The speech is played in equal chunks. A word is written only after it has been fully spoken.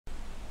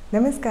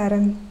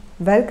നമസ്കാരം,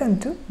 welcome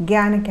to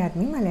Gyan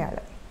academy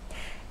Malayalam.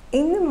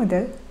 ഇന്ന്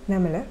മുതൽ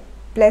നമ്മൾ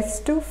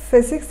 +2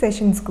 ഫിസിക്സ്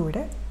സെഷൻസ്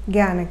കൂടെ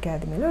ഗ്യാൻ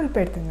അക്കാദമിയിൽ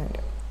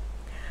ഉൾപ്പെടുത്തുന്നുണ്ട്.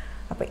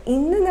 അപ്പോൾ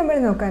ഇന്ന് നമ്മൾ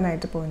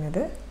നോക്കാനായിട്ട്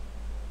പോകുന്നത്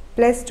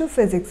 +2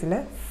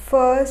 ഫിസിക്സിലെ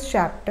first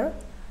chapter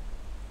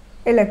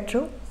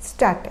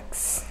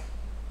Electrostatics.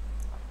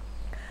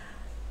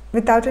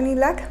 Without any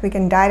lag, we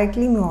can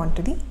directly move on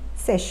to the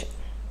session.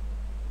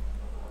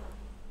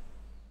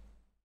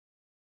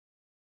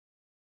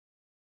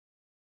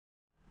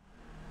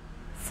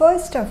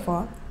 First of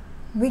all,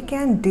 we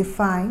can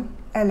define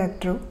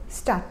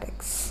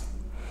electrostatics.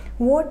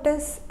 What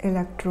is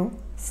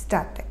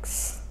electrostatics?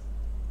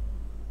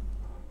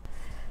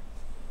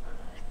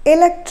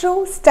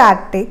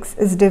 Electrostatics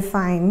is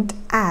defined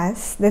as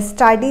the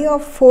study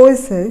of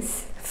forces,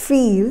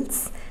 fields,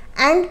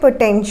 and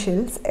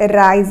potentials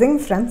arising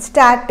from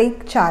static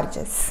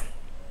charges.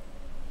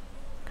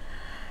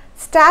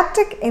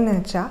 Static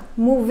എന്നുവെച്ചാൽ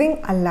moving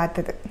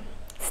അല്ലാത്തത്,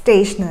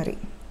 stationery.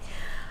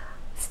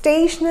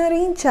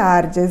 Stationery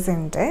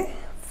ചാർജസിൻ്റെ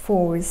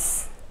force,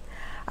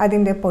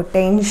 അതിൻ്റെ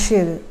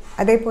potential,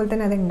 അതേപോലെ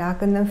തന്നെ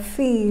അതുണ്ടാക്കുന്ന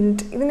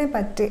field, ഇതിനെ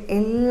പറ്റി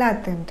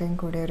എല്ലാത്തിൻ്റെയും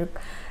കൂടെ ഒരു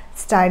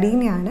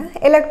സ്റ്റഡീനെയാണ്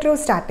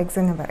ഇലക്ട്രോസ്റ്റാറ്റിക്സ്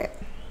എന്ന് പറയുക.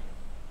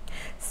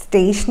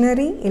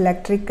 സ്റ്റേഷനറി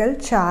ഇലക്ട്രിക്കൽ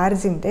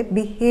ചാർജിൻ്റെ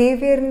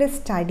ബിഹേവിയറിൻ്റെ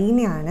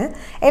സ്റ്റഡീനെയാണ്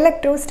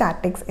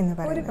ഇലക്ട്രോസ്റ്റാറ്റിക്സ് എന്ന്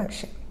പറയുന്നത്.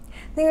 പക്ഷേ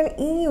നിങ്ങൾ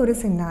ഈ ഒരു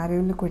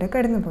സിനാരിയോയിൽ കൂടെ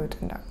കടന്നു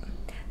പോയിട്ടുണ്ടാകും.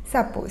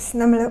 സപ്പോസ്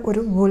നമ്മൾ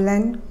ഒരു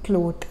വുളൻ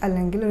ക്ലോത്ത്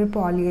അല്ലെങ്കിൽ ഒരു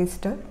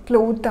പോളിയേസ്റ്റർ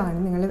ക്ലോത്താണ്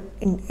നിങ്ങൾ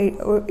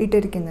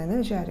ഇട്ടിരിക്കുന്നതെന്ന്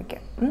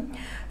വിചാരിക്കാം.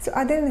 സോ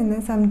അതിൽ നിന്ന്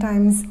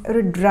സംടൈംസ്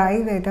ഒരു ഡ്രൈ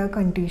വെതർ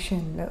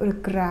കണ്ടീഷനിൽ ഒരു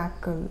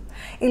ക്രാക്കിൾ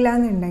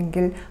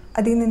ഇല്ലാന്നുണ്ടെങ്കിൽ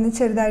അതിൽ നിന്ന്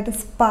ചെറുതായിട്ട്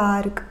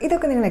സ്പാർക്ക്,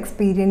 ഇതൊക്കെ നിങ്ങൾ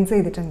എക്സ്പീരിയൻസ്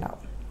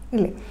ചെയ്തിട്ടുണ്ടാവും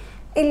ഇല്ലേ?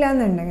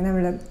 ഇല്ലാന്നുണ്ടെങ്കിൽ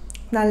നമ്മൾ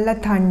നല്ല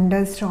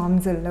തണ്ടർ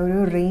സ്റ്റോംസ് ഉള്ള ഒരു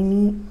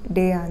റെയിനി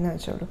ഡേ ആണെന്ന്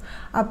വെച്ചോളൂ,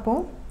 അപ്പോൾ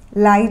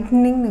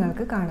ലൈറ്റ്നിങ്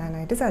നിങ്ങൾക്ക്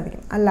കാണാനായിട്ട്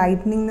സാധിക്കും. ആ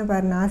ലൈറ്റ്നിങ് എന്ന്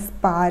പറഞ്ഞാൽ ആ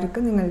സ്പാർക്ക്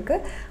നിങ്ങൾക്ക്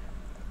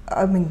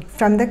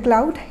from the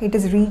cloud it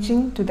is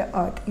reaching to the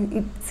earth,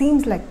 it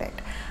seems like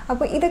that.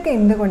 അപ്പോൾ ഇതൊക്കെ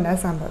എന്തുകൊണ്ടാണ്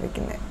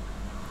സംഭവിക്കുന്നത്?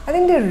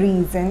 അതിൻ്റെ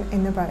റീസൺ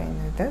എന്ന്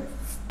പറയുന്നത്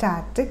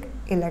സ്റ്റാറ്റിക്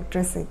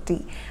ഇലക്ട്രിസിറ്റി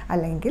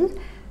അല്ലെങ്കിൽ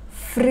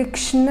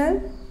ഫ്രിക്ഷണൽ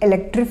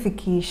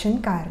ഇലക്ട്രിഫിക്കേഷൻ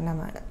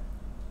കാരണമാണ്.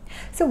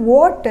 So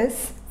what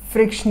is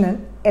frictional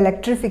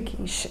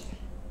electrification?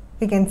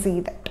 We can see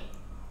that.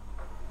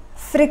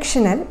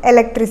 Frictional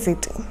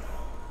electricity,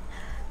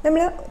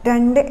 നമ്മൾ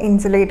രണ്ട്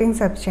ഇൻസുലേറ്റിംഗ്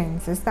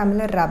സബ്സ്റ്റൻസസ് തമ്മിൽ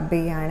റബ്ബ്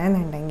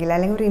ചെയ്യുകയാണെന്നുണ്ടെങ്കിൽ,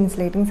 അല്ലെങ്കിൽ ഒരു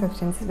ഇൻസുലേറ്റിംഗ്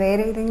സബ്സ്റ്റൻസ്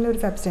വേറെ ഏതെങ്കിലും ഒരു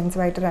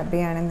സബ്സ്റ്റൻസുമായിട്ട് റബ്ബ്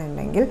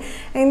ചെയ്യുകയാണെന്നുണ്ടെങ്കിൽ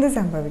എന്ത്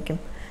സംഭവിക്കും?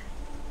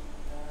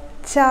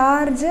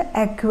 ചാർജ്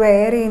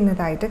അക്വയർ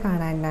ചെയ്യുന്നതായിട്ട്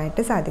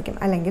കാണാനായിട്ട് സാധിക്കും,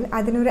 അല്ലെങ്കിൽ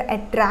അതിനൊരു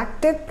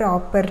അട്രാക്റ്റീവ്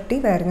പ്രോപ്പർട്ടി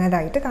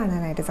വരുന്നതായിട്ട്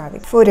കാണാനായിട്ട്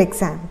സാധിക്കും. ഫോർ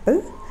എക്സാമ്പിൾ,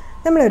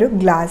 നമ്മളൊരു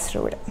ഗ്ലാസ്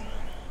റോഡ്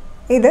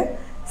ഇത്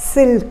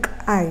സിൽക്ക്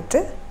ആയിട്ട്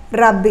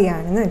റബ്ബ്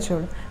ചെയ്യുകയാണെന്ന്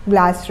വെച്ചോളൂ.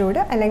 ഗ്ലാസ് റോഡ്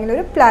അല്ലെങ്കിൽ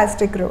ഒരു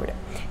പ്ലാസ്റ്റിക് റോഡ്,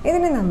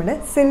 ഇതിന് നമ്മൾ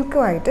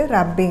സിൽക്കുമായിട്ട്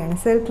റബ്ബ് ചെയ്യണം,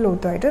 സിൽക്ക്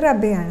ക്ലോത്തുമായിട്ട്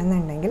റബ്ബ്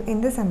ചെയ്യുകയാണെന്നുണ്ടെങ്കിൽ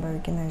എന്ത്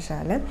സംഭവിക്കുന്നത്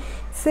വെച്ചാൽ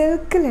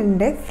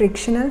സിൽക്കിൻ്റെ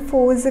ഫ്രിക്ഷണൽ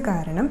ഫോഴ്സ്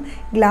കാരണം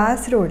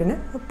ഗ്ലാസ് റോഡിന്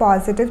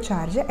പോസിറ്റീവ്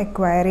ചാർജ്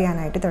അക്വയർ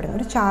ചെയ്യാനായിട്ട് തുടങ്ങും,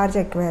 ഒരു ചാർജ്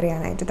അക്വയർ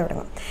ചെയ്യാനായിട്ട്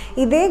തുടങ്ങും.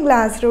 ഇതേ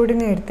ഗ്ലാസ്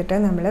റോഡിനെ എടുത്തിട്ട്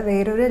നമ്മൾ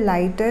വേറൊരു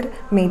ലൈറ്റർ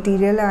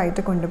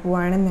മെറ്റീരിയലായിട്ട്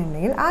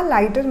കൊണ്ടുപോവുകയാണെന്നുണ്ടെങ്കിൽ ആ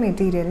ലൈറ്റർ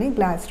മെറ്റീരിയലിനെ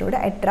ഗ്ലാസ് റോഡ്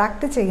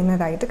അട്രാക്റ്റ്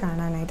ചെയ്യുന്നതായിട്ട്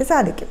കാണാനായിട്ട്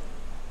സാധിക്കും.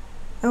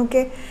 ഓക്കെ,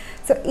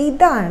 സോ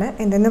ഇതാണ്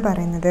എന്തെന്ന്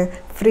പറയുന്നത്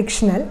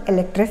ഫ്രിക്ഷണൽ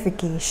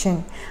ഇലക്ട്രിഫിക്കേഷൻ.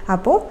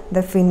 അപ്പോൾ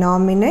the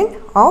phenomenon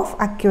of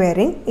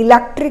acquiring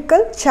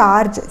electrical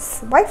charges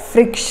by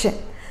friction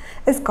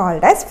is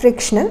called as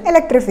frictional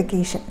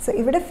electrification. So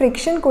ഇവിടെ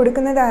ഫ്രിക്ഷൻ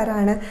കൊടുക്കുന്നത്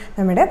ആരാണ്?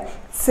 നമ്മുടെ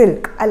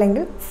സിൽക്ക്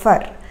അല്ലെങ്കിൽ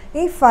ഫർ.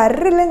 ഈ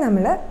ഫറിൽ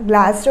നമ്മൾ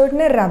ഗ്ലാസ്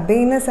റോഡിനെ റബ്ബ്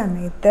ചെയ്യുന്ന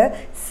സമയത്ത്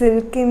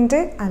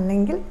സിൽക്കിൻ്റെ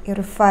അല്ലെങ്കിൽ ഈ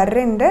ഒരു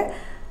ഫറിൻ്റെ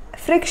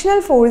ഫ്രിക്ഷണൽ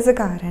ഫോഴ്സ്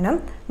കാരണം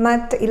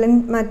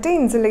മറ്റ്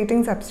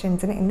ഇൻസുലേറ്റിംഗ്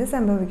സബ്സ്റ്റൻസിന് എന്ത്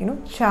സംഭവിക്കുന്നു?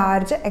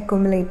 ചാർജ്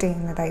അക്യുമുലേറ്റ്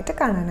ചെയ്യുന്നതായിട്ട്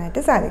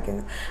കാണാനായിട്ട്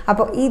സാധിക്കുന്നു.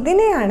 അപ്പോൾ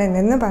ഇതിനെയാണ്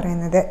എന്തെന്ന്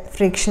പറയുന്നത്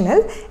ഫ്രിക്ഷണൽ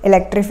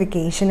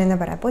ഇലക്ട്രിഫിക്കേഷൻ എന്ന്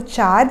പറയുന്നത്. അപ്പോൾ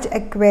charge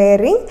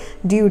acquiring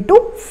due to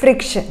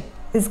friction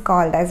is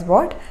called as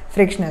what?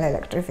 Frictional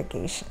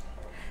electrification.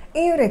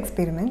 ഈ ഒരു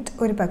എക്സ്പെരിമെൻറ്റ്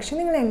ഒരു പക്ഷേ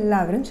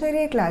നിങ്ങളെല്ലാവരും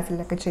ചെറിയ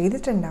ക്ലാസ്സിലൊക്കെ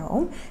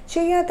ചെയ്തിട്ടുണ്ടാവും.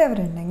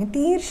 ചെയ്യാത്തവരുണ്ടെങ്കിൽ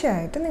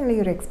തീർച്ചയായിട്ടും നിങ്ങൾ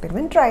ഈ ഒരു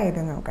എക്സ്പെരിമെൻറ്റ് ട്രൈ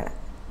ചെയ്ത് നോക്കണം.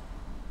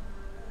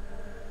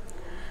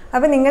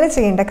 അപ്പോൾ നിങ്ങൾ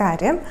ചെയ്യേണ്ട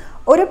കാര്യം,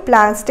 ഒരു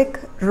പ്ലാസ്റ്റിക്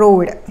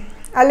റോഡ്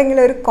അല്ലെങ്കിൽ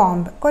ഒരു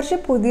കോമ്പ് കുറച്ച്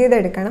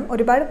പുതിയതെടുക്കണം.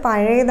 ഒരുപാട്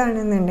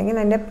പഴയതാണെന്നുണ്ടെങ്കിൽ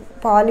അതിൻ്റെ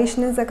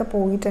പോളിഷ്നെസ്സൊക്കെ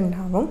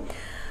പോയിട്ടുണ്ടാവും.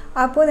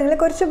 അപ്പോൾ നിങ്ങൾ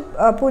കുറച്ച്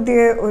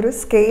പുതിയ ഒരു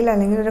സ്കെയിൽ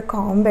അല്ലെങ്കിൽ ഒരു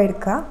കോമ്പ്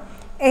എടുക്കുക.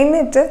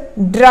 എന്നിട്ട്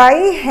ഡ്രൈ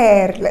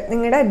ഹെയറിൽ,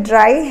 നിങ്ങളുടെ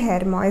ഡ്രൈ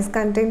ഹെയർ, മോയ്സ്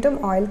കണ്ടൻറ്റും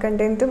ഓയിൽ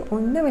കണ്ടൻറ്റും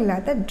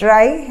ഒന്നുമില്ലാത്ത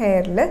ഡ്രൈ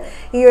ഹെയറിൽ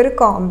ഈ ഒരു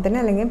കോമ്പിന്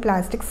അല്ലെങ്കിൽ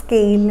പ്ലാസ്റ്റിക്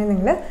സ്കെയിലിന്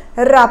നിങ്ങൾ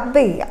റബ്ബ്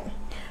ചെയ്യുക.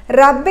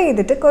 റബ്ബ്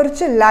ചെയ്തിട്ട്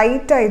കുറച്ച്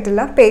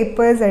ലൈറ്റായിട്ടുള്ള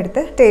പേപ്പേഴ്സ്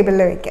എടുത്ത്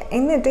ടേബിളിൽ വയ്ക്കുക.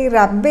 എന്നിട്ട് ഈ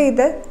റബ്ബ്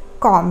ചെയ്ത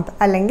കോമ്പ്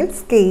അല്ലെങ്കിൽ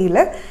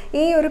സ്കെയില്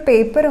ഈ ഒരു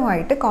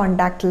പേപ്പറുമായിട്ട്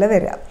കോണ്ടാക്റ്റിൽ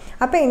വരിക.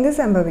 അപ്പോൾ എന്ത്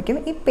സംഭവിക്കും?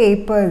 ഈ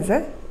പേപ്പേഴ്സ്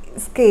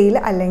സ്കെയിൽ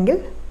അല്ലെങ്കിൽ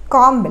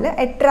കോമ്പിൽ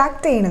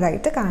അട്രാക്റ്റ്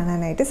ചെയ്യുന്നതായിട്ട്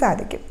കാണാനായിട്ട്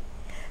സാധിക്കും.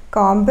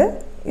 കോമ്പ്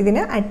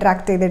ഇതിനെ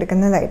അട്രാക്ട്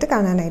ചെയ്തെടുക്കുന്നതായിട്ട്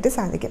കാണാനായിട്ട്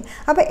സാധിക്കും.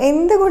 അപ്പോൾ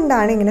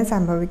എന്തുകൊണ്ടാണ് ഇങ്ങനെ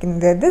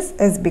സംഭവിക്കുന്നത്? This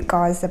is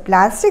because the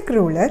plastic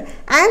ruler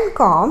and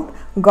comb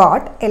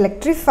got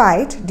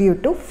electrified due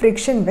to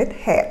friction with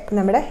hair.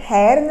 നമ്മുടെ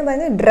ഹെയർ എന്ന്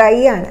പറഞ്ഞാൽ ഡ്രൈ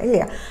ആണ്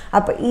ഇല്ല.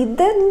 അപ്പോൾ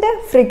ഇതിൻ്റെ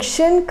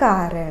ഫ്രിക്ഷൻ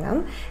കാരണം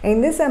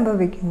എന്ത്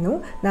സംഭവിക്കുന്നു?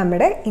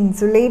 നമ്മുടെ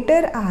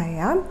ഇൻസുലേറ്റർ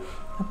ആയ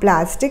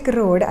പ്ലാസ്റ്റിക്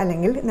റോഡ്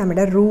അല്ലെങ്കിൽ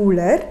നമ്മുടെ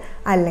റൂളർ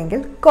അല്ലെങ്കിൽ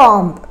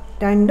കോംബ്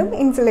രണ്ടും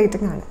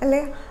ഇൻസുലേറ്റിംഗ് ആണ് അല്ലേ.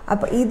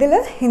 അപ്പോൾ ഇതിൽ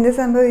എന്ത്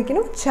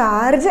സംഭവിക്കുന്നു?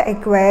 ചാർജ്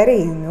എക്വയർ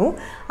ചെയ്യുന്നു.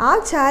 ആ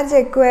ചാർജ്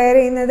എക്വയർ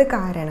ചെയ്യുന്നത്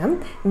കാരണം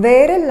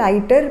വേറെ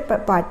ലൈറ്റർ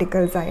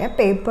പാർട്ടിക്കിൾസായ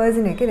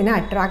പേപ്പേഴ്സിനൊക്കെ ഇതിനെ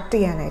അട്രാക്ട്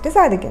ചെയ്യാനായിട്ട്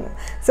സാധിക്കുന്നു.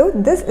 So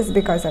this is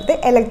because of the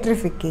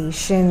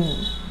electrification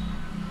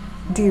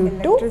due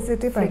to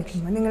electricity.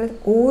 പഠിക്കുമ്പോൾ നിങ്ങൾ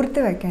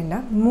ഓർത്ത് വയ്ക്കേണ്ട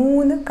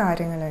 3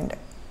 കാര്യങ്ങളുണ്ട്.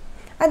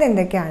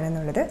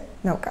 അതെന്തൊക്കെയാണെന്നുള്ളത്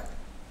നോക്കാം.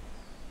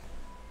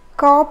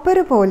 കോപ്പർ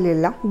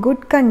പോലെയുള്ള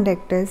ഗുഡ്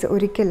കണ്ടക്ടേഴ്സ്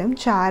ഒരിക്കലും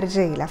ചാർജ്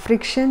ചെയ്യില്ല.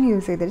 ഫ്രിക്ഷൻ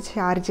യൂസ് ചെയ്തിട്ട്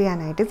ചാർജ്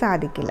ചെയ്യാനായിട്ട്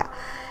സാധിക്കില്ല.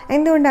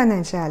 എന്തുകൊണ്ടാണെന്ന്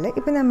വെച്ചാൽ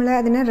ഇപ്പോൾ നമ്മൾ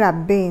അതിനെ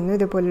റബ്ബ് ചെയ്യുന്നു,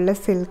 ഇതുപോലുള്ള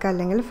സിൽക്ക്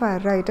അല്ലെങ്കിൽ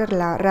ഫറായിട്ട്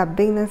റബ്ബ്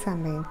ചെയ്യുന്ന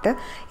സമയത്ത്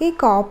ഈ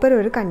കോപ്പർ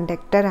ഒരു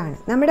കണ്ടക്ടറാണ്.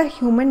 നമ്മുടെ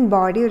ഹ്യൂമൻ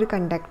ബോഡി ഒരു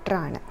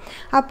കണ്ടക്ടറാണ്.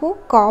 അപ്പോൾ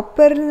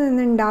കോപ്പറിൽ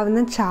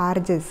നിന്നുണ്ടാവുന്ന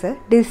ചാർജസ്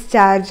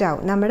ഡിസ്ചാർജ്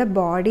ആവും. നമ്മുടെ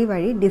ബോഡി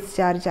വഴി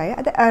ഡിസ്ചാർജ് ആയി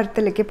അത്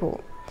എർത്തിലേക്ക്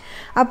പോകും.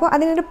 അപ്പോൾ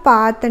അതിനൊരു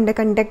പാത്ത് ഉണ്ട്,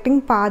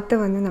 കണ്ടക്റ്റിംഗ് പാത്ത്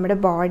വന്ന് നമ്മുടെ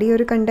ബോഡി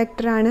ഒരു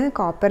കണ്ടക്ടറാണ്,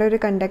 കോപ്പർ ഒരു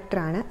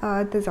കണ്ടക്ടറാണ്,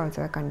 earth is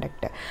also A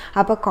conductor.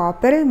 അപ്പോൾ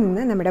കോപ്പറിൽ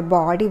നിന്ന് നമ്മുടെ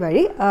ബോഡി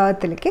വഴി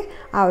എർത്തിലേക്ക്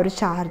ആ ഒരു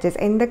ചാർജസ്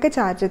എന്തൊക്കെ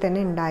ചാർജ്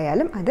തന്നെ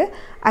ഉണ്ടായാലും അത്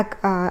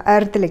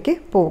എർത്തിലേക്ക്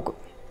പോകും.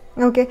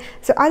 ഓക്കെ,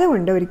 സോ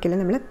അതുകൊണ്ട് ഒരിക്കലും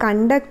നമ്മൾ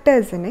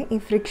കണ്ടക്ടേഴ്സിനെ ഈ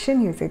ഫ്രിക്ഷൻ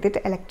യൂസ്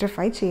ചെയ്തിട്ട്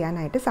ഇലക്ട്രിഫൈ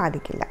ചെയ്യാനായിട്ട്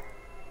സാധിക്കില്ല.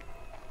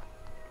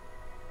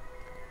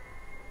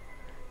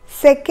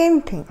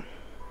 സെക്കൻഡ് തിങ്,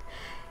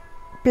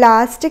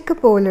 പ്ലാസ്റ്റിക്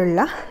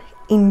പോലുള്ള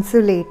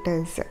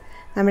ഇൻസുലേറ്റേഴ്സ്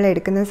നമ്മൾ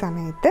എടുക്കുന്ന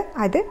സമയത്ത്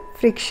അത്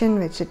ഫ്രിക്ഷൻ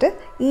വെച്ചിട്ട്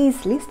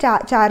ഈസിലി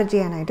ചാർജ്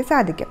ചെയ്യാനായിട്ട്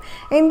സാധിക്കും.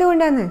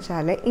 എന്തുകൊണ്ടാണെന്ന്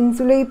വെച്ചാൽ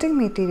ഇൻസുലേറ്റിംഗ്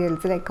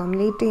മെറ്റീരിയൽസിൽ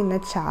അക്കോമഡേറ്റ് ചെയ്യുന്ന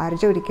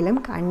ചാർജ് ഒരിക്കലും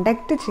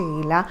കണ്ടക്ട്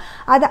ചെയ്യില്ല,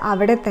 അത്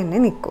അവിടെ തന്നെ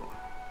നിൽക്കും.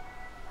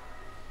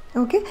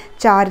 Okay,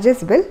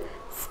 charges will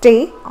stay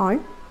on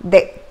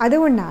ദേ.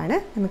 അതുകൊണ്ടാണ്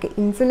നമുക്ക്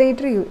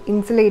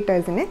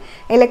ഇൻസുലേറ്റേഴ്സിനെ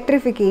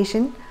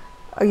ഇലക്ട്രിഫിക്കേഷൻ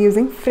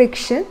യൂസിങ്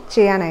ഫ്രിക്ഷൻ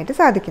ചെയ്യാനായിട്ട്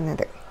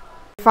സാധിക്കുന്നത്.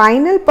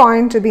 Final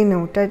point to be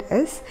noted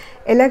is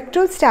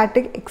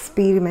electrostatic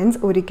experiments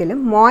ഒരിക്കലും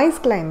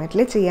മോയ്സ്റ്റ് ക്ലൈമറ്റിൽ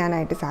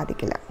ചെയ്യാനായിട്ട്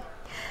സാധിക്കില്ല.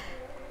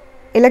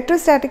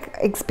 ഇലക്ട്രോസ്റ്റാറ്റിക്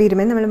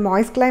എക്സ്പീരിമെൻറ്റ് നമ്മൾ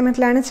മോയ്സ്റ്റ്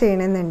ക്ലൈമറ്റിലാണ്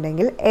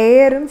ചെയ്യണമെന്നുണ്ടെങ്കിൽ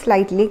എയറും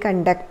സ്ലൈറ്റ്ലി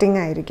കണ്ടക്റ്റിംഗ്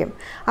ആയിരിക്കും.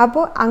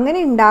 അപ്പോൾ അങ്ങനെ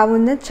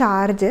ഉണ്ടാവുന്ന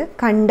ചാർജ്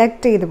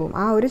കണ്ടക്ട് ചെയ്ത് പോകും.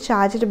 ആ ഒരു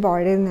ചാർജ്ഡ്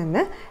ബോഡിയിൽ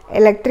നിന്ന്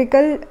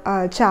ഇലക്ട്രിക്കൽ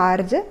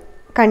ചാർജ്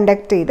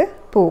കണ്ടക്ട് ചെയ്ത്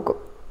പോകും.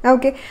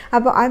 ഓക്കെ,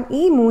 അപ്പോൾ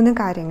ഈ 3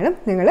 കാര്യങ്ങളും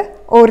നിങ്ങൾ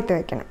ഓർത്ത്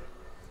വയ്ക്കണം.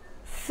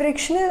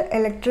 ഫ്രിക്ഷണൽ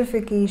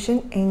ഇലക്ട്രിഫിക്കേഷൻ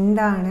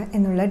എന്താണ്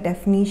എന്നുള്ള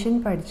ഡെഫിനീഷൻ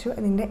പഠിച്ചു,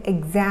 അതിൻ്റെ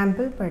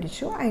എക്സാമ്പിൾ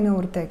പഠിച്ചു, അതിന്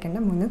ഓർത്ത് വയ്ക്കേണ്ട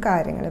 3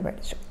 കാര്യങ്ങൾ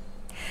പഠിച്ചു.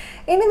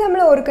 ഇനി നമ്മൾ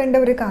ഓർക്കേണ്ട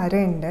ഒരു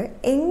കാര്യമുണ്ട്,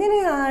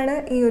 എങ്ങനെയാണ്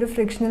ഈ ഒരു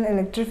ഫ്രിക്ഷണൽ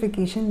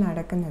ഇലക്ട്രിഫിക്കേഷൻ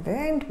നടക്കുന്നത്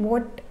and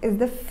what is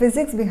the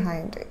physics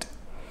behind it.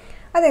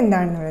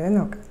 അതെന്താണെന്നുള്ളത്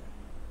നോക്കാം.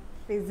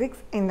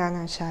 ഫിസിക്സ്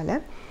എന്താണെന്ന് വെച്ചാൽ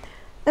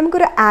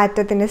നമുക്കൊരു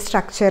ആറ്റത്തിൻ്റെ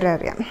സ്ട്രക്ചർ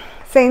അറിയാം.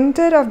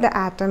 Centre of the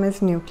atom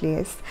is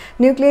nucleus.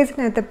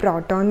 ന്യൂക്ലിയസിനകത്ത്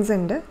protons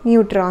ഉണ്ട്,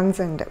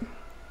 ന്യൂട്രോൺസ് ഉണ്ട്.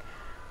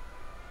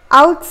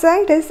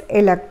 Outside is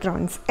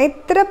electrons.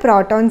 എത്ര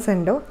പ്രോട്ടോൺസ്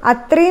ഉണ്ടോ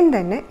അത്രയും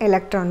തന്നെ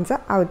ഇലക്ട്രോൺസ്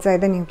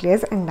ഔട്ട്സൈഡ് ദ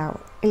ന്യൂക്ലിയസ്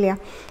ഉണ്ടാവും ഇല്ല.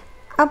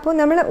 അപ്പോൾ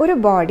നമ്മൾ ഒരു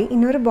ബോഡി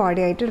ഇന്നൊരു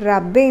ബോഡിയായിട്ട്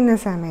റബ്ബ് ചെയ്യുന്ന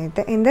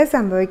സമയത്ത് എന്താ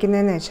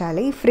സംഭവിക്കുന്നതെന്ന് വെച്ചാൽ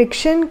ഈ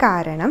ഫ്രിക്ഷൻ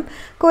കാരണം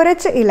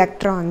കുറച്ച്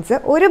ഇലക്ട്രോൺസ്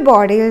ഒരു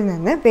ബോഡിയിൽ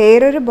നിന്ന്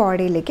വേറൊരു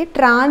ബോഡിയിലേക്ക്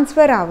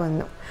ട്രാൻസ്ഫർ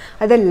ആവുന്നു.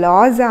 അത്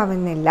ലോസ്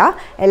ആവുന്നില്ല.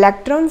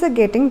 Electrons are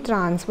getting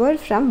transfer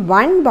from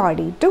one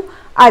body to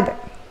other.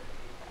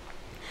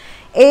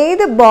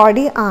 ഏത്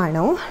ബോഡി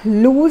ആണോ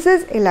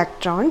loses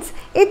electrons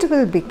it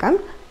will become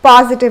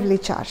positively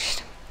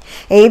charged.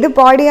 ഏത്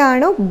ബോഡി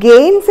ആണോ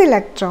gains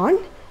electron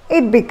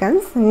it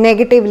becomes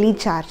negatively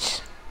charged.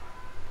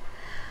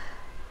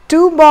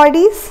 Two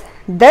bodies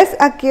thus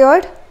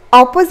acquired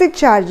opposite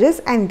charges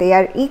and they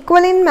are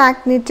equal in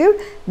magnitude.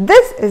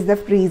 This is the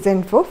reason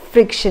for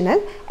frictional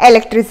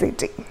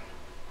electricity.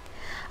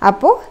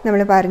 അപ്പോൾ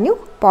നമ്മൾ പറഞ്ഞു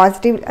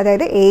positive,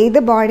 അതായത് ഏത്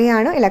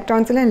ബോഡിയാണോ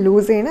ഇലക്ട്രോൺസിനെ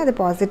loose ചെയ്യണത് അത്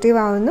positive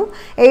ആവുന്നു,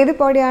 ഏത്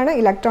ബോഡിയാണോ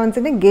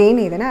ഇലക്ട്രോൺസിനെ ഗെയിൻ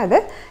ചെയ്തത് അത്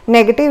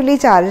നെഗറ്റീവ്ലി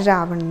ചാർജ്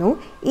ആവുന്നു.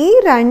 ഈ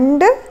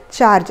 2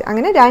 ചാർജ്,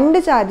 അങ്ങനെ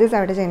 2 ചാർജസ്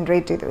അവിടെ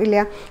ജനറേറ്റ് ചെയ്തു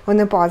ഇല്ല,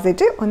 ഒന്ന്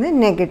പോസിറ്റീവ് ഒന്ന്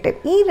നെഗറ്റീവ്.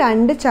 ഈ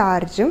 2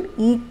 ചാർജും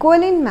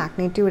ഈക്വൽ ഇൻ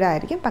മാഗ്നിറ്റ്യൂഡ്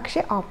ആയിരിക്കും,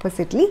 പക്ഷേ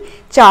ഓപ്പോസിറ്റ്ലി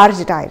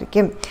ചാർജ്ഡ്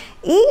ആയിരിക്കും.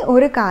 ഈ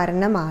ഒരു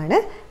കാരണമാണ്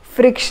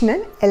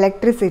ഫ്രിക്ഷണൽ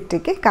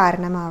ഇലക്ട്രിസിറ്റിക്ക്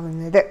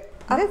കാരണമാവുന്നത്.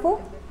 അപ്പോൾ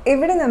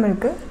ഇവിടെ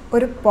നമ്മൾക്ക്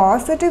ഒരു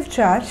പോസിറ്റീവ്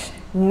ചാർജ്,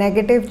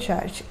 നെഗറ്റീവ്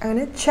ചാർജ്,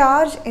 അങ്ങനെ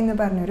ചാർജ് എന്ന്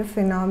പറഞ്ഞൊരു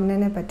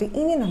ഫിനോമിനനെ പറ്റി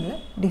ഇനി നമ്മൾ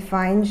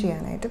ഡിഫൈൻ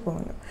ചെയ്യാനായിട്ട്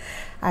പോകുന്നു.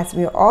 As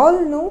we all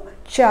no,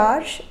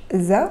 charge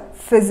is A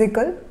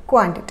physical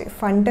quantity,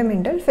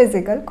 fundamental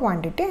physical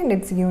quantity and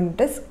it's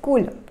unit is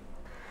coulomb.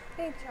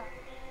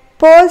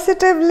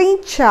 Positively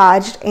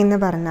charged എന്ന്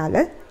പറഞ്ഞാൽ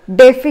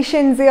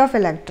ഡെഫിഷ്യൻസി ഓഫ്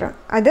ഇലക്ട്രോൺ,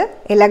 അത്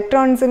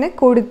ഇലക്ട്രോൺസിന്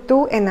കൊടുത്തു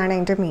എന്നാണ്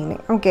അതിൻ്റെ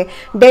meaning. Okay,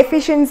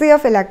 deficiency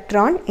of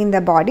electron in the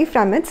body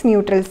from it's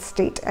neutral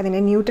state. അതിൻ്റെ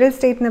neutral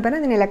state എന്ന്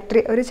പറഞ്ഞാൽ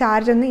അതിന് ഒരു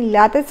ചാർജ് ഒന്നും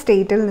ഇല്ലാത്ത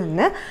സ്റ്റേറ്റിൽ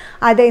നിന്ന്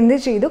അത് എന്ത്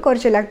ചെയ്തു,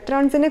 കുറച്ച്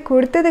ഇലക്ട്രോൺസിന്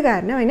കൊടുത്തത്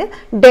കാരണം അതിന്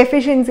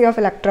ഡെഫിഷ്യൻസി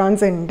ഓഫ്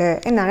ഇലക്ട്രോൺസ് ഉണ്ട്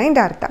എന്നാണ്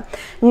അതിൻ്റെ അർത്ഥം.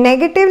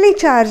 നെഗറ്റീവ്ലി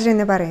ചാർജ്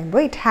എന്ന്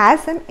പറയുമ്പോൾ it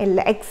has N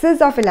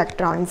excess of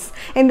electrons.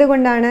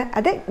 എന്തുകൊണ്ടാണ്?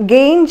 അത്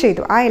ഗെയിൻ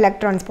ചെയ്തു. ആ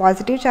ഇലക്ട്രോൺസ്,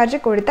 പോസിറ്റീവ്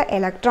ചാർജ് കൊടുത്ത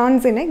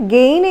ഇലക്ട്രോൺസിനെ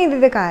ഗെയിൻ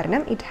ചെയ്തത്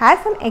കാരണം it has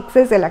some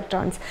excess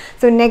electrons.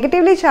 So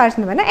negatively charged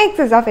എന്ന് പറഞ്ഞാൽ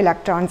excess of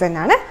electrons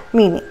എന്നാണ്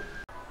meaning.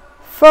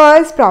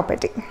 First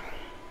property,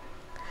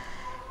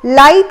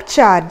 like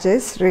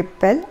charges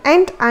repel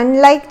and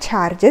unlike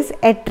charges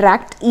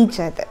attract each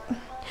other.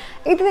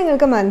 ഇത്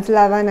നിങ്ങൾക്ക്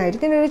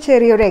മനസ്സിലാവാനായിട്ട് ഞാനൊരു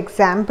ചെറിയൊരു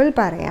എക്സാമ്പിൾ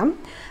പറയാം.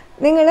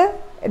 നിങ്ങൾ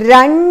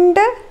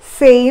രണ്ട്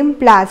സെയിം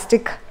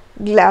പ്ലാസ്റ്റിക്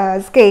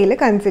സ്കെയിൽ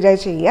കൺസിഡർ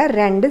ചെയ്യുക,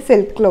 രണ്ട്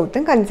സിൽക്ക്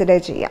ക്ലോത്തും കൺസിഡർ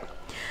ചെയ്യാം.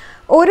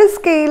 ഒരു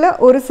സ്കെയിൽ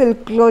ഒരു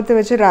സിൽക്ക് ക്ലോത്ത്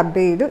വെച്ച്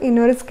റബ്ബ് ചെയ്തു,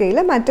 ഇന്നൊരു സ്കെയിൽ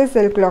മറ്റേ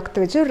സിൽക്ക് ക്ലോത്ത്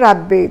വെച്ച്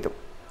റബ്ബ് ചെയ്തു.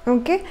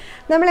 ഓക്കെ,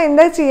 നമ്മൾ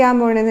എന്താ ചെയ്യാൻ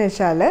പോകണമെന്ന്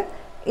വെച്ചാൽ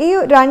ഈ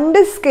രണ്ട്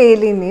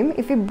സ്കെയിലിനെയും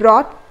ഇഫ് യു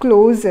ബ്രോട്ട്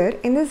ക്ലോസർ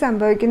എന്ത്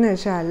സംഭവിക്കുന്നത്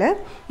വെച്ചാൽ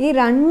ഈ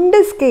രണ്ട്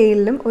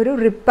സ്കെയിലിലും ഒരു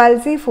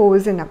റിപ്പൾസീവ്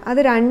ഫോഴ്സ് ഉണ്ടാവും.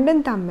 അത് രണ്ടും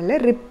തമ്മിൽ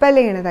റിപ്പൽ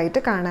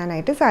ചെയ്യണതായിട്ട്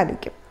കാണാനായിട്ട്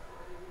സാധിക്കും.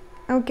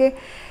 ഓക്കെ,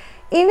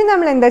 ഇനി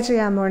നമ്മൾ എന്താ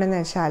ചെയ്യാൻ പോകണമെന്ന്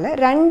വെച്ചാൽ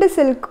രണ്ട്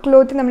സിൽക്ക്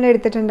ക്ലോത്ത് നമ്മൾ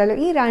എടുത്തിട്ടുണ്ടല്ലോ,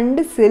 ഈ രണ്ട്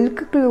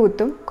സിൽക്ക്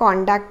ക്ലോത്തും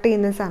കോണ്ടാക്ട്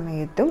ചെയ്യുന്ന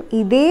സമയത്തും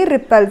ഇതേ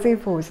റിപ്പൾസീവ്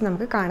ഫോഴ്സ്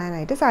നമുക്ക്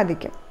കാണാനായിട്ട്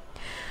സാധിക്കും.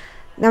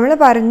 നമ്മൾ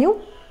പറഞ്ഞു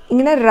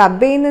ഇങ്ങനെ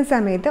റബ്ബ് ചെയ്യുന്ന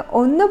സമയത്ത്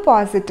ഒന്ന്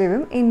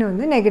പോസിറ്റീവും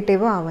ഇന്നൊന്ന്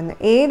നെഗറ്റീവും ആവുന്നു.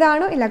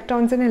 ഏതാണോ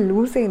ഇലക്ട്രോൺസിനെ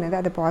ലൂസ് ചെയ്യുന്നത്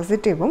അത്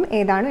പോസിറ്റീവും,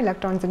 ഏതാണോ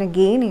ഇലക്ട്രോൺസിനെ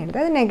ഗെയിൻ ചെയ്യുന്നത്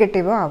അത്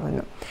നെഗറ്റീവും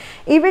ആവുന്നു.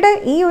 ഇവിടെ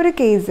ഈ ഒരു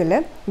കേസിൽ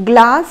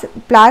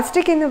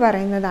പ്ലാസ്റ്റിക് എന്ന്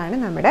പറയുന്നതാണ്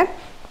നമ്മുടെ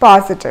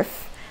പോസിറ്റീവ്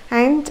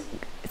ആൻഡ്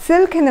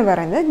സിൽക്ക് എന്ന്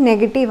പറയുന്നത്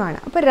നെഗറ്റീവാണ്.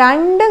 അപ്പോൾ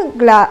രണ്ട്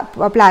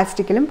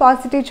പ്ലാസ്റ്റിക്കിലും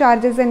പോസിറ്റീവ്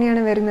ചാർജസ്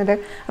തന്നെയാണ് വരുന്നത്.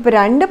 അപ്പോൾ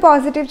രണ്ട്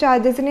പോസിറ്റീവ്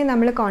ചാർജസിനെ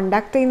നമ്മൾ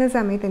കോണ്ടാക്ട് ചെയ്യുന്ന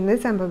സമയത്ത് എന്ത്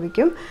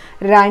സംഭവിക്കും?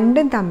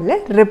 രണ്ടും തമ്മിൽ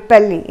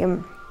റിപ്പൽ ചെയ്യും.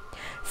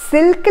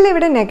 സിൽക്കിൽ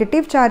ഇവിടെ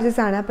നെഗറ്റീവ് ചാർജസ്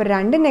ആണ്. അപ്പോൾ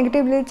രണ്ട്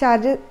നെഗറ്റീവ്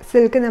ചാർജ്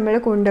സിൽക്ക് നമ്മൾ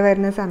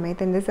കൊണ്ടുവരുന്ന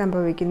സമയത്ത് എന്ത്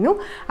സംഭവിക്കുന്നു?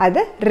 അത്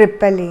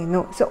റിപ്പൽ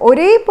ചെയ്യുന്നു. സോ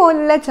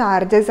ഒരേപോലുള്ള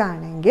ചാർജസ്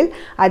ആണെങ്കിൽ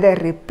അത്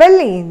റിപ്പൽ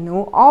ചെയ്യുന്നു,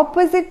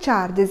 ഓപ്പോസിറ്റ്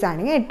ചാർജസ്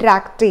ആണെങ്കിൽ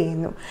അട്രാക്റ്റ്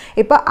ചെയ്യുന്നു.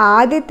 ഇപ്പോൾ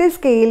ആദ്യത്തെ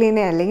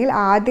സ്കെയിലിനെ അല്ലെങ്കിൽ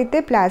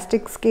ആദ്യത്തെ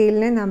പ്ലാസ്റ്റിക്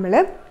സ്കെയിലിനെ നമ്മൾ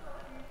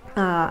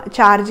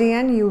ചാർജ്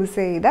ചെയ്യാൻ യൂസ്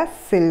ചെയ്ത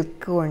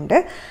സിൽക്ക് കൊണ്ട്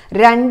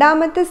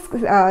രണ്ടാമത്തെ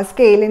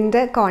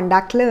സ്കെയിലിൻ്റെ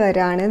കോണ്ടാക്റ്റിൽ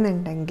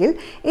വരികയാണെന്നുണ്ടെങ്കിൽ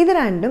ഇത്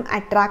രണ്ടും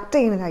അട്രാക്റ്റ്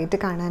ചെയ്യുന്നതായിട്ട്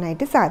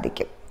കാണാനായിട്ട്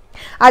സാധിക്കും.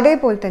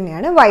 അതേപോലെ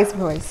തന്നെയാണ് വൈസ്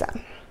വേഴ്സ.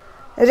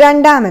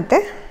 രണ്ടാമത്തെ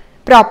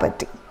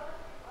പ്രോപ്പർട്ടി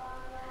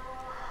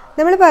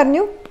നമ്മൾ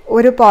പറഞ്ഞു,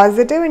 ഒരു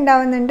പോസിറ്റീവ്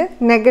ഉണ്ടാവുന്നുണ്ട്,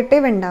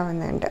 നെഗറ്റീവ്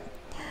ഉണ്ടാവുന്നുണ്ട്.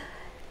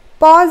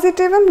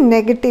 പോസിറ്റീവും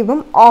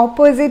നെഗറ്റീവും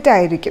ഓപ്പോസിറ്റ്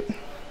ആയിരിക്കും.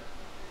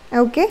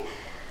 ഓക്കെ,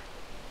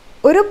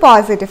 ഒരു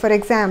പോസിറ്റീവ് ഫോർ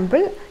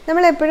എക്സാമ്പിൾ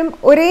നമ്മളെപ്പോഴും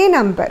ഒരേ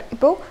നമ്പർ,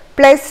 ഇപ്പോൾ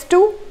 +2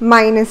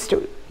 -2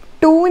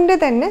 2ൻ്റെ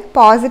തന്നെ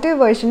പോസിറ്റീവ്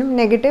വേർഷനും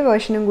നെഗറ്റീവ്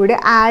വേർഷനും കൂടി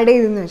ആഡ്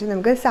ചെയ്തെന്ന് വെച്ചാൽ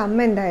നമുക്ക് സം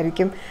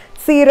എന്തായിരിക്കും?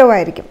 0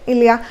 ആയിരിക്കും,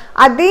 ഇല്ല?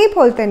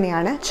 അതേപോലെ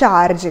തന്നെയാണ്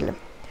ചാർജിലും.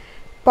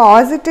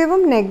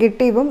 പോസിറ്റീവും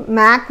നെഗറ്റീവും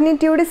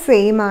മാഗ്നിറ്റ്യൂഡ്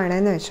സെയിം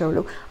ആണെന്ന്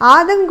വെച്ചോളൂ.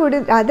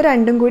 അത്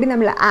രണ്ടും കൂടി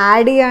നമ്മൾ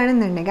ആഡ്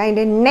ചെയ്യുകയാണെന്നുണ്ടെങ്കിൽ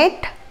അതിൻ്റെ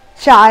നെറ്റ്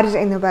ചാർജ്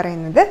എന്ന്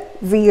പറയുന്നത്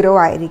 0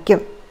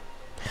 ആയിരിക്കും.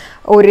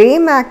 ഒരേ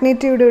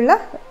മാഗ്നിറ്റ്യൂഡുള്ള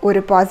ഒരു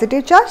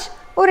പോസിറ്റീവ് ചാർജ്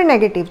ഒരു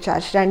നെഗറ്റീവ്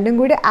ചാർജ് രണ്ടും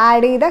കൂടി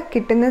ആഡ് ചെയ്താൽ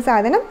കിട്ടുന്ന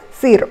സാധനം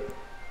 0.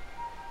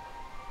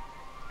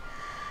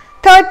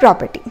 Third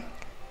property,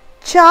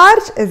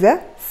 charge is A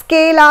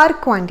scalar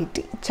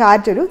quantity.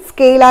 Charge ഒരു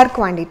സ്കെയിലാർ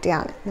ക്വാണ്ടിറ്റി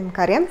ആണ്.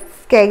 നമുക്കറിയാം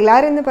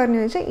സ്കെയിലാർ എന്ന് പറഞ്ഞു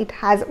വെച്ചാൽ it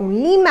has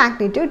only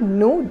magnitude,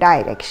 no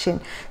direction.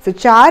 So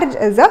charge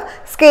is A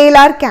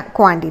scalar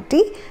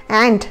quantity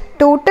and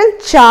total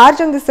charge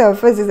on the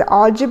surface is the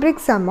algebraic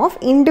sum of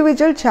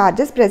individual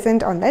charges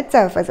present on that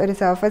surface. ഒരു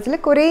സർഫസിൽ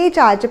കുറേ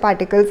charge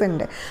particles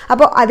ഉണ്ട്.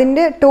 അപ്പോൾ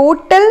അതിൻ്റെ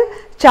total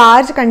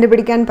charge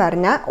കണ്ടുപിടിക്കാൻ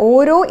പറഞ്ഞാൽ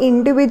ഓരോ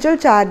individual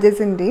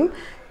ചാർജസിൻ്റെയും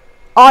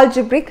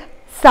algebraic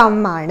some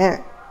ആണ്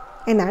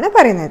എന്നാണ്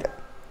പറയുന്നത്.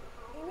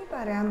 ഇനി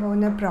പറയാൻ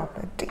പോകുന്ന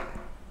പ്രോപ്പർട്ടി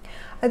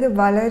അത്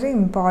വളരെ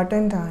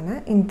ഇമ്പോർട്ടൻ്റ് ആണ്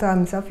in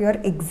terms of your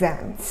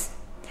exams.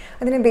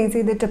 അതിനെ ബേസ്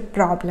ചെയ്തിട്ട്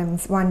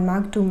പ്രോബ്ലംസ് 1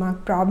 മാർക്ക് 2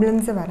 മാർക്ക്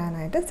പ്രോബ്ലംസ്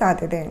വരാനായിട്ട്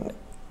സാധ്യതയുണ്ട്.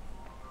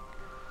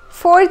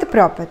 Fourth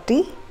property,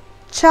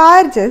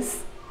 charge is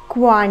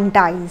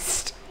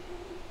quantized.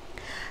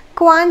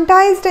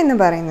 Quantized എന്ന്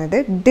പറയുന്നത്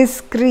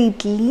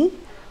discretely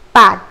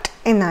packed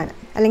എന്നാണ്,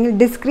 അല്ലെങ്കിൽ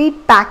discrete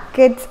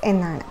packets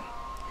എന്നാണ്.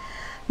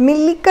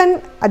 മില്ലിക്കൺ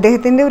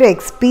അദ്ദേഹത്തിൻ്റെ ഒരു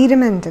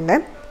എക്സ്പീരിമെൻറ്റിൽ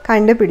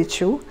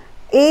കണ്ടുപിടിച്ചു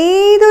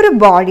ഏതൊരു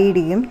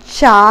ബോഡിയുടെയും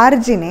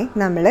ചാർജിനെ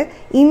നമ്മൾ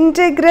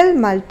integral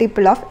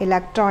multiple of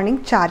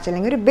electronic charge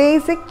അല്ലെങ്കിൽ ഒരു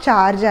ബേസിക്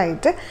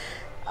ചാർജായിട്ട്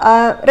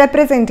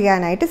റെപ്രസെൻറ്റ്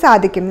ചെയ്യാനായിട്ട്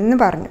സാധിക്കുമെന്ന്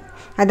പറഞ്ഞു.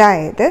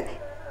 അതായത്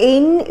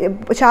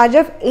charge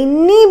of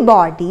any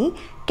body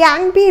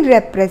can be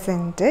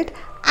represented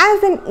as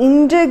an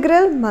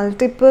integral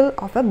multiple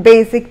of a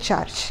basic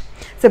charge.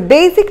 So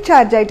basic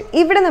charge ആയിട്ട്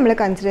ഇവിടെ നമ്മൾ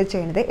കൺസിഡർ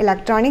ചെയ്യുന്നത്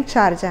ഇലക്ട്രോണിക്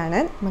ചാർജ്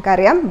ആണ്.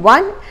 നമുക്കറിയാം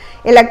 1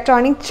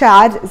 electronic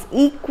charge is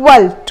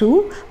equal to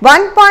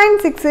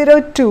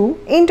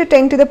 1.602 into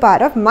 10 to the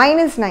power of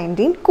minus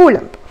 19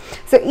 coulomb.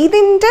 So, this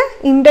is the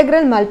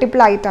integral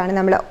multiple ആയിട്ടാണ്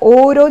നമ്മൾ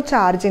ഓരോ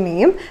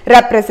ചാർജിനെയും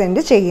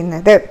represent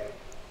ചെയ്യുന്നത്.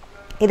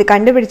 ഇത്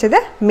കണ്ടുപിടിച്ചത്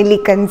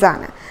മില്ലിക്കൺ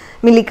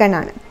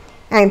ആണ്.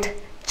 And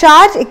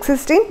charge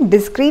exists in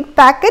discrete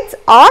packets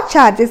or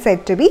charge is said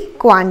to be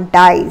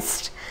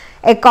quantized.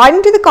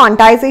 According to the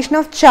quantization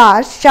of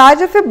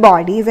charge of a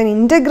body is an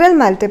integral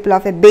multiple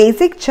of a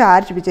basic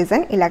charge which is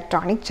an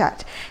electronic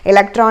charge.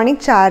 Electronic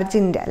charge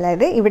inde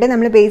alladhe ivide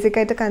nammal basic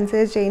aayittu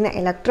consider cheyna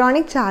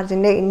electronic charge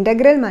inde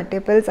integral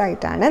multiples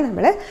aayitana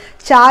nammal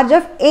charge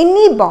of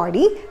any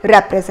body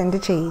represent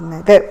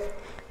cheyyunnathu.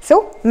 So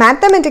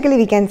mathematically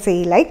we can say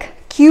like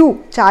Q,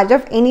 charge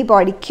of any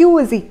body, Q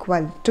is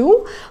equal to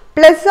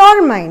plus or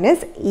minus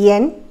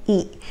NE.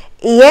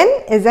 N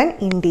is an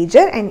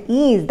integer and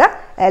E is the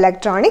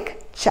electronic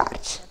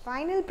charge.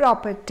 Final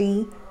property,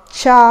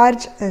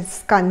 charge is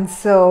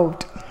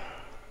conserved.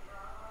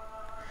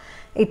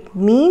 It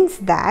means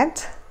that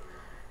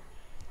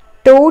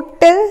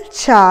total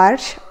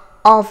charge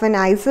of an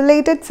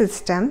isolated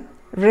system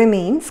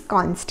remains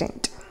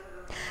constant.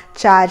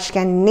 Charge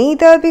can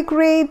neither be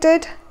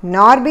created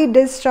nor be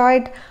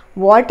destroyed.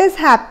 What is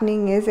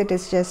happening is it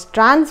is just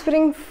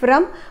transferring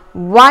from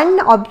one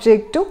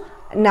object to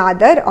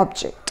another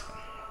object.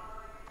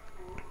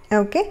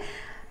 Okay,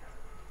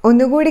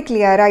 ഒന്നുകൂടി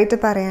clear ആയിട്ട്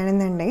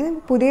പറയുകയാണെന്നുണ്ടെങ്കിൽ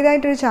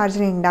പുതിയതായിട്ടൊരു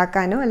ചാർജിനെ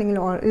ഉണ്ടാക്കാനോ അല്ലെങ്കിൽ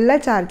ഉള്ള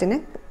ചാർജിനെ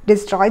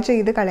destroy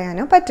ചെയ്ത്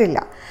കളയാനോ പറ്റില്ല.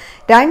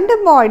 രണ്ട്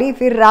body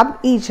if you rub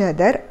each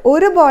other,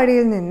 ഒരു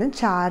ബോഡിയിൽ നിന്ന്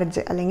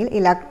ചാർജ് അല്ലെങ്കിൽ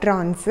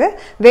ഇലക്ട്രോൺസ്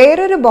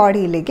വേറൊരു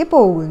ബോഡിയിലേക്ക്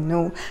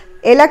പോകുന്നു.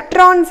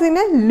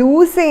 ഇലക്ട്രോൺസിനെ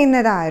ലൂസ്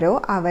ചെയ്യുന്നതാരോ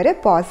അവർ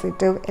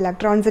പോസിറ്റീവ്,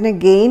 ഇലക്ട്രോൺസിനെ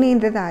ഗെയിൻ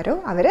ചെയ്യുന്നതാരോ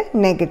അവർ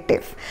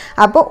നെഗറ്റീവ്.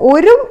 അപ്പോൾ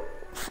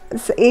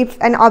if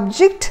an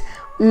object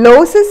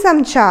loses some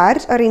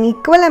charge or an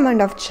equal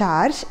amount of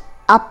charge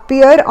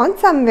appear on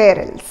somewhere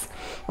else,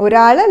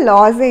 ഒരാൾ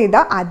ലോസ് ചെയ്ത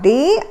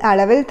അതേ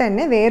അളവിൽ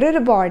തന്നെ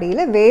വേറൊരു ബോഡിയിൽ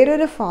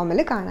വേറൊരു ഫോമിൽ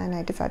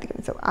കാണാനായിട്ട്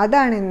സാധിക്കും. സോ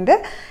അതാണ് എന്ത്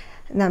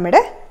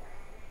നമ്മുടെ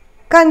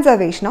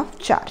conservation of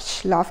charge,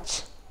 law of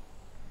charge.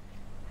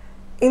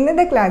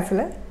 ഇന്നത്തെ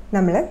ക്ലാസ്സിൽ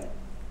നമ്മൾ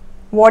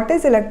what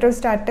is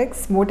electrostatics,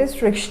 what is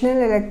frictional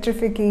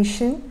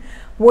electrification,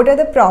 what are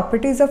the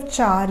properties of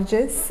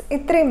charges,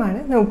 ഇത്രയുമാണ്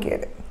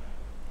നോക്കിയത്.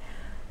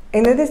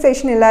 ഇന്നത്തെ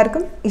സെഷൻ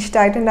എല്ലാവർക്കും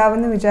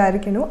ഇഷ്ടമായിട്ടുണ്ടാവുമെന്ന്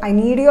വിചാരിക്കുന്നു. I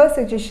need your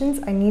suggestions,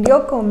 I need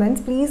your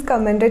comments, please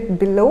comment it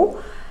below.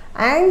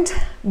 And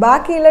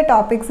ബാക്കിയുള്ള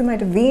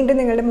ടോപ്പിക്സുമായിട്ട് വീണ്ടും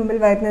നിങ്ങളുടെ മുമ്പിൽ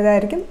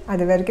വരുന്നതായിരിക്കും.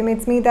 അതുവരെയും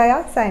ഇറ്റ്സ് മീ ദയ,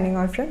 signing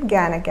out from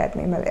Gyan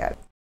academy Malayalam.